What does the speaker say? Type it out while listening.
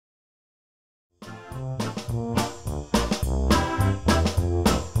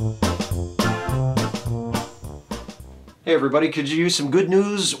Hey everybody, could you use some good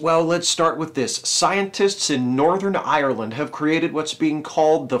news? Well, let's start with this. Scientists in Northern Ireland have created what's being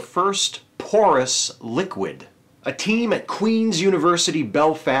called the first porous liquid. A team at Queen's University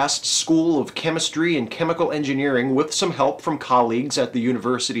Belfast School of Chemistry and Chemical Engineering, with some help from colleagues at the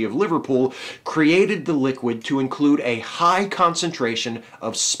University of Liverpool, created the liquid to include a high concentration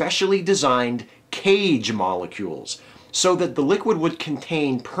of specially designed cage molecules, so that the liquid would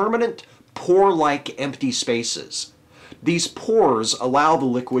contain permanent pore-like empty spaces. These pores allow the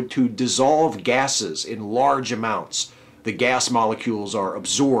liquid to dissolve gases in large amounts. The gas molecules are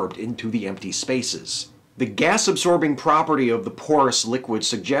absorbed into the empty spaces. The gas-absorbing property of the porous liquid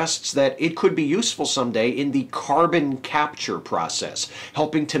suggests that it could be useful someday in the carbon capture process,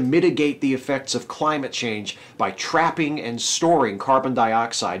 helping to mitigate the effects of climate change by trapping and storing carbon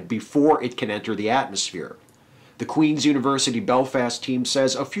dioxide before it can enter the atmosphere. The Queen's University Belfast team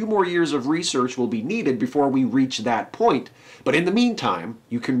says a few more years of research will be needed before we reach that point, but in the meantime,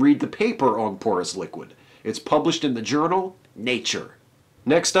 you can read the paper on porous liquid. It's published in the journal Nature.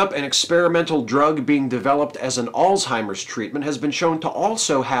 Next up, an experimental drug being developed as an Alzheimer's treatment has been shown to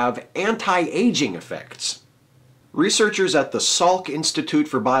also have anti-aging effects. Researchers at the Salk Institute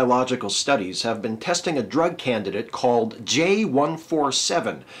for Biological Studies have been testing a drug candidate called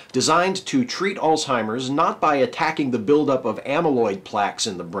J147, designed to treat Alzheimer's not by attacking the buildup of amyloid plaques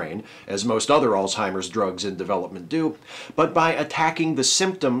in the brain, as most other Alzheimer's drugs in development do, but by attacking the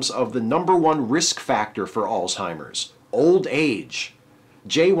symptoms of the #1 risk factor for Alzheimer's, old age.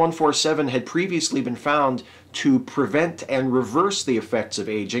 J147 had previously been found to prevent and reverse the effects of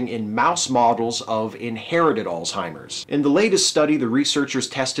aging in mouse models of inherited Alzheimer's. In the latest study, the researchers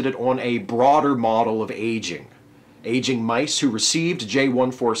tested it on a broader model of aging. Aging mice who received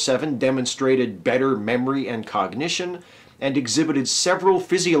J147 demonstrated better memory and cognition and exhibited several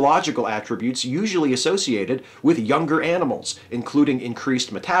physiological attributes usually associated with younger animals, including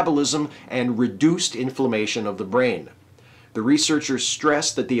increased metabolism and reduced inflammation of the brain. The researchers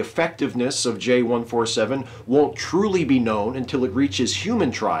stressed that the effectiveness of J147 won't truly be known until it reaches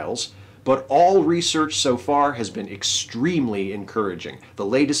human trials, but all research so far has been extremely encouraging. The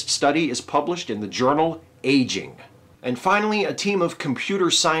latest study is published in the journal Aging. And finally, a team of computer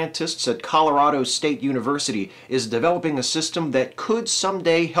scientists at Colorado State University is developing a system that could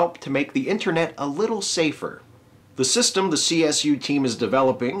someday help to make the internet a little safer. The system the CSU team is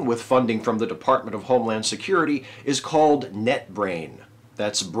developing, with funding from the Department of Homeland Security, is called NetBrain.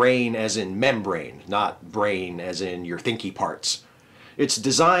 That's brain as in membrane, not brain as in your thinky parts. It's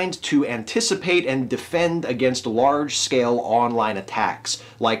designed to anticipate and defend against large-scale online attacks,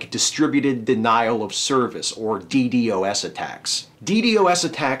 like distributed denial of service, or DDoS attacks. DDoS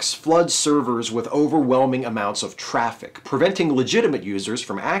attacks flood servers with overwhelming amounts of traffic, preventing legitimate users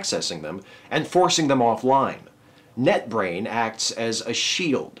from accessing them and forcing them offline. NetBrain acts as a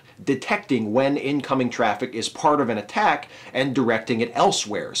shield, detecting when incoming traffic is part of an attack and directing it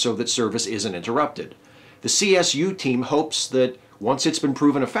elsewhere so that service isn't interrupted. The CSU team hopes that once it's been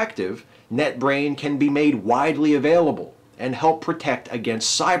proven effective, NetBrain can be made widely available and help protect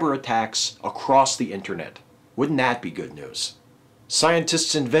against cyber attacks across the internet. Wouldn't that be good news?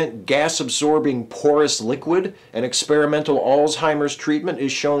 Scientists invent gas-absorbing porous liquid. An experimental Alzheimer's treatment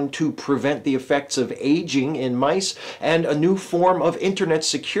is shown to prevent the effects of aging in mice, and a new form of internet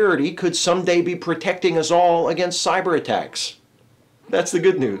security could someday be protecting us all against cyber attacks. That's the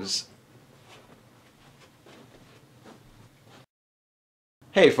good news.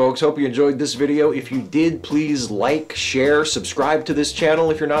 Hey folks, hope you enjoyed this video. If you did, please like, share, subscribe to this channel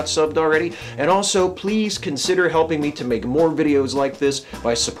if you're not subbed already, and also please consider helping me to make more videos like this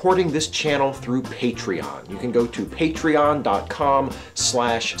by supporting this channel through Patreon. You can go to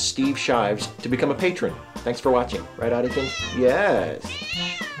patreon.com/Steve Shives to become a patron. Thanks for watching. Right, Addington? Yes.